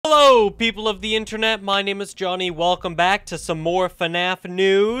Hello, people of the internet, my name is Johnny. Welcome back to some more FNaF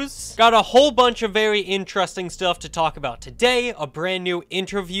news. Got a whole bunch of very interesting stuff to talk about today. A brand new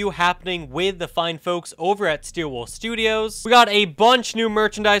interview happening with the fine folks over at Steelwool Studios. We got a bunch new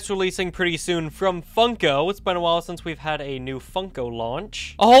merchandise releasing pretty soon from Funko. It's been a while since we've had a new Funko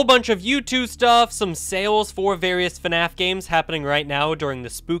launch. A whole bunch of YouTooz stuff, some sales for various FNaF games happening right now during the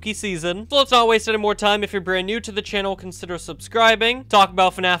spooky season. So let's not waste any more time. If you're brand new to the channel, consider subscribing. Talk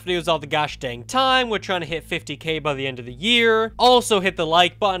about FNaF news all the gosh dang time. We're trying to hit 50k by the end of the year. Also hit the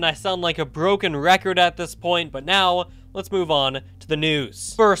like button. I sound like a broken record at this point, but now let's move on to the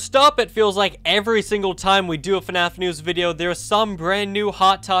news. First up, it feels like every single time we do a FNaF news video, there's some brand new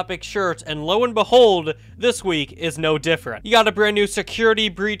Hot Topic shirt, and lo and behold, this week is no different. You got a brand new Security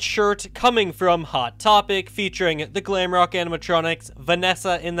Breach shirt coming from Hot Topic, featuring the Glamrock animatronics,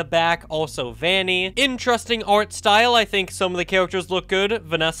 Vanessa in the back, also Vanny. Interesting art style. I think some of the characters look good.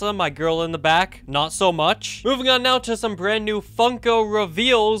 Vanessa, my girl in the back, not so much. Moving on now to some brand new Funko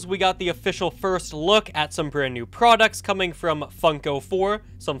reveals. We got the official first look at some brand new products coming from Funko 4,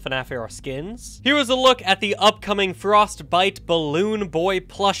 some FNaF era skins. Here is a look at the upcoming Frostbite Balloon Boy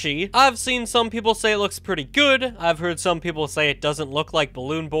plushie. I've seen some people say it looks pretty good. I've heard some people say it doesn't look like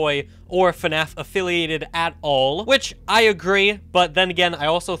Balloon Boy or FNaF affiliated at all, which I agree, but then again, I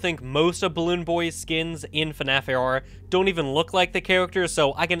also think most of Balloon Boy's skins in FNaF AR don't even look like the character,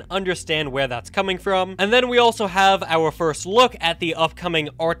 so I can understand where that's coming from. And then we also have our first look at the upcoming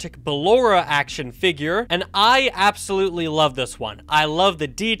Arctic Ballora action figure, and I absolutely love this one. I love the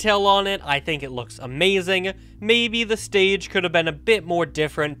detail on it. I think it looks amazing. Maybe the stage could have been a bit more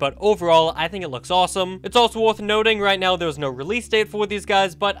different, but overall, I think it looks awesome. It's also worth noting right now there's no release date for these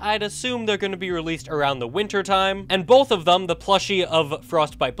guys, but I'd assume they're going to be released around the winter time. And both of them, the plushie of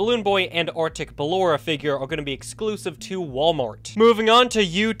Frostbite Balloon Boy and Arctic Ballora figure, are going to be exclusive to Walmart. Moving on to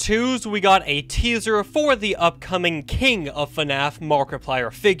YouTooz, we got a teaser for the upcoming King of FNaF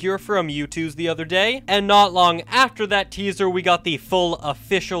Markiplier figure from YouTooz the other day. And not long after that teaser, we got the full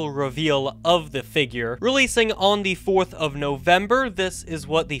official reveal of the figure, releasing on the 4th of November. This is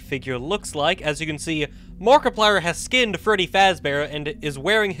what the figure looks like. As you can see, Markiplier has skinned Freddy Fazbear and is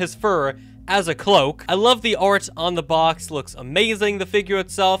wearing his fur as a cloak. I love the art on the box, looks amazing. The figure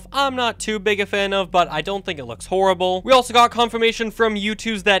itself, I'm not too big a fan of, but I don't think it looks horrible. We also got confirmation from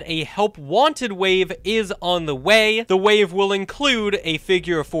YouTooz that a Help Wanted wave is on the way. The wave will include a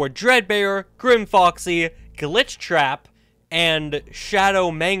figure for Dreadbear, Grim Foxy, Glitch Trap, and Shadow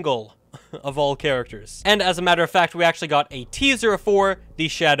Mangle, of all characters. And as a matter of fact, we actually got a teaser for the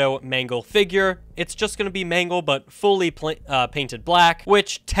Shadow Mangle figure. It's just going to be Mangle, but fully painted black,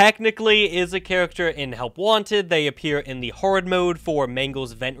 which technically is a character in Help Wanted. They appear in the hard mode for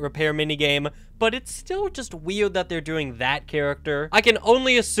Mangle's vent repair minigame, but it's still just weird that they're doing that character. I can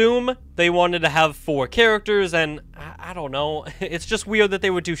only assume they wanted to have 4 characters, and I don't know. It's just weird that they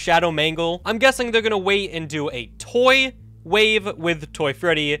would do Shadow Mangle. I'm guessing they're going to wait and do a toy wave with Toy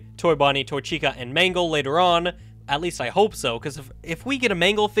Freddy, Toy Bonnie, Toy Chica, and Mangle later on. At least I hope so, because if we get a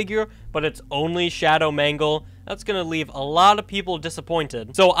Mangle figure, but it's only Shadow Mangle, that's going to leave a lot of people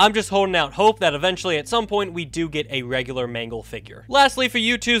disappointed. So I'm just holding out hope that eventually at some point we do get a regular Mangle figure. Lastly, for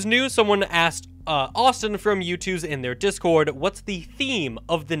YouTooz news, someone asked Austin from YouTooz in their Discord, what's the theme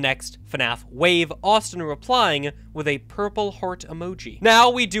of the next FNaF wave? Austin replying with a purple heart emoji. Now,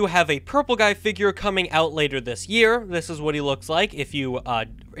 we do have a purple guy figure coming out later this year. This is what he looks like if you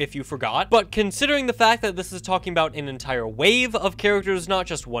forgot. But considering the fact that this is talking about an entire wave of characters, not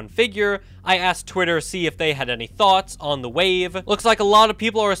just one figure, I asked Twitter to see if they had any thoughts on the wave. Looks like a lot of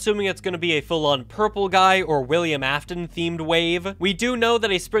people are assuming it's going to be a full-on purple guy or William Afton themed wave. We do know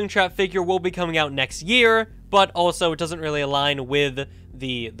that a Springtrap figure will be coming out next year, but also it doesn't really align with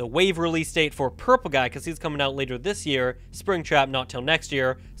the wave release date for Purple Guy, because he's coming out later this year. Springtrap not till next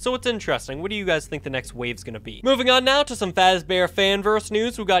year, so it's interesting. What do you guys think the next wave's gonna be? Moving on now to some Fazbear Fanverse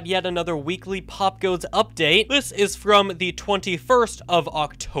news. We got yet another weekly POPGOES update. This is from the 21st of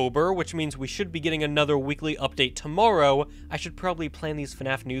October, which means we should be getting another weekly update tomorrow. I should probably plan these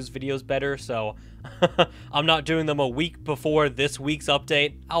FNaF news videos better, so I'm not doing them a week before this week's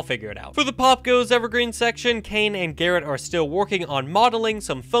update. I'll figure it out. For the POPGOES Evergreen section, Kane and Garrett are still working on modeling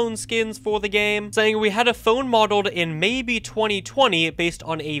some phone skins for the game, saying we had a phone modeled in maybe 2020 based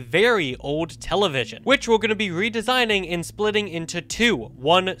on a very old television, which we're going to be redesigning and splitting into 2.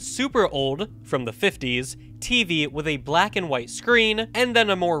 One super old from the 50s TV with a black and white screen, and then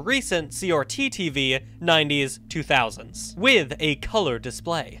a more recent CRT TV, 90s, 2000s, with a color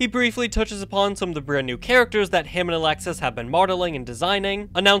display. He briefly touches upon some of the brand new characters that him and Alexis have been modeling and designing,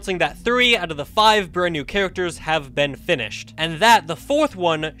 announcing that 3 out of the 5 brand new characters have been finished, and that the 4th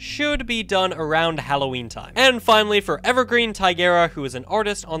one should be done around Halloween time. And finally, for Evergreen, Tigera, who is an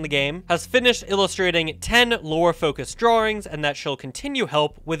artist on the game, has finished illustrating 10 lore-focused drawings, and that she'll continue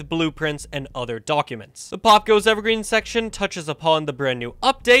help with blueprints and other documents. The POPGOES Evergreen section touches upon the brand new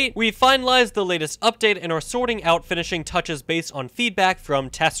update. We finalized the latest update and are sorting out finishing touches based on feedback from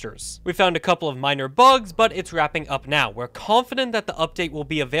testers. We found a couple of minor bugs, but it's wrapping up now. We're confident that the update will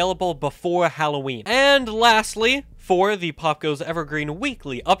be available before Halloween. And lastly, for the POPGOES Evergreen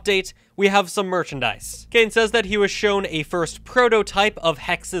weekly update, we have some merchandise. Kane says that he was shown a first prototype of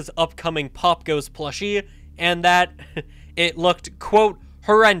Hex's upcoming POPGOES plushie, and that it looked, quote,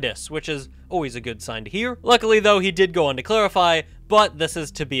 horrendous, which is always a good sign to hear. Luckily, though, he did go on to clarify, but this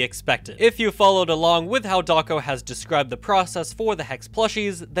is to be expected. If you followed along with how Dako has described the process for the Hex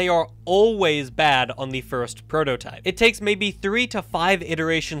plushies, they are always bad on the first prototype. It takes maybe 3 to 5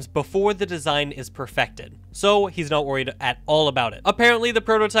 iterations before the design is perfected, so he's not worried at all about it. Apparently, the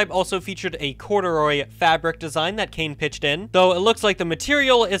prototype also featured a corduroy fabric design that Kane pitched in, though it looks like the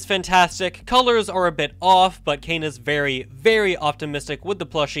material is fantastic. Colors are a bit off, but Kane is very, very optimistic with the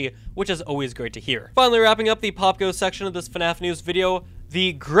plushie, which is always great to hear. Finally, wrapping up the POPGOES section of this FNaF news video,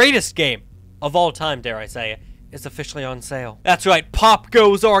 the greatest game of all time, dare I say, is officially on sale. That's right,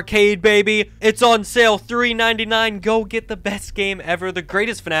 POPGOES Arcade, baby! It's on sale, $3.99. Go get the best game ever, the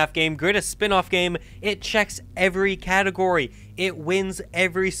greatest FNaF game, greatest spin-off game. It checks every category. It wins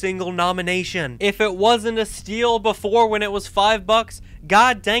every single nomination. If it wasn't a steal before when it was $5,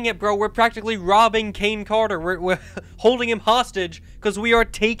 god dang it, bro, we're practically robbing Kane Carter. We're holding him hostage because we are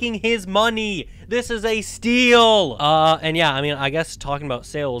taking his money. This is a steal. And yeah, I mean, I guess talking about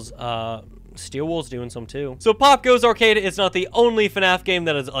sales, Steel Wool's doing some too. So POPGOES Arcade is not the only FNaF game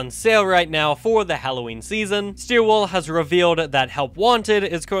that is on sale right now for the Halloween season. Steel Wool has revealed that Help Wanted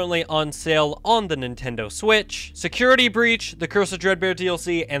is currently on sale on the Nintendo Switch. Security Breach, the Curse of Dreadbear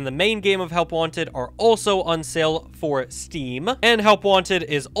DLC, and the main game of Help Wanted are also on sale for Steam. And Help Wanted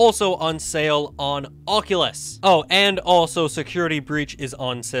is also on sale on Oculus. Oh, and also Security Breach is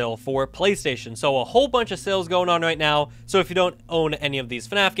on sale for PlayStation. So a whole bunch of sales going on right now. So if you don't own any of these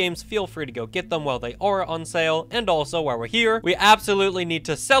FNaF games, feel free to go get them while they are on sale. And also, while we're here, we absolutely need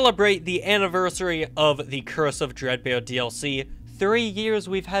to celebrate the anniversary of the Curse of Dreadbear DLC. 3 years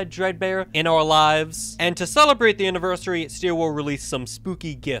we've had Dreadbear in our lives, and to celebrate the anniversary, Steel will release some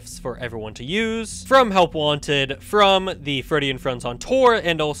spooky gifts for everyone to use from Help Wanted, from the Freddy and Friends on Tour,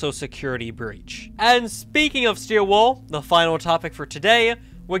 and also Security Breach. And speaking of Steel Wool, the final topic for today,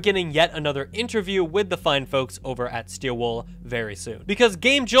 we're getting yet another interview with the fine folks over at Steel Wool very soon. Because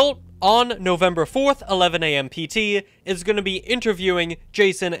Game Jolt on November 4th, 11 a.m. PT, is going to be interviewing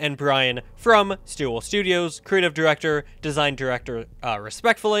Jason and Brian from Steel Wool Studios, creative director, design director,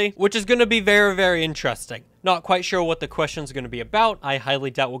 respectfully, which is going to be very, very interesting. Not quite sure what the question's going to be about. I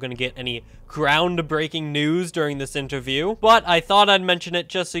highly doubt we're going to get any groundbreaking news during this interview, but I thought I'd mention it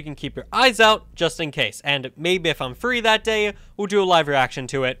just so you can keep your eyes out, just in case. And maybe if I'm free that day, we'll do a live reaction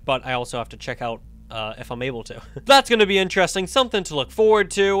to it, but I also have to check out if I'm able to. That's going to be interesting, something to look forward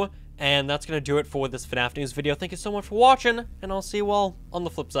to. And that's going to do it for this FNaF News video. Thank you so much for watching, and I'll see you all on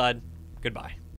the flip side. Goodbye.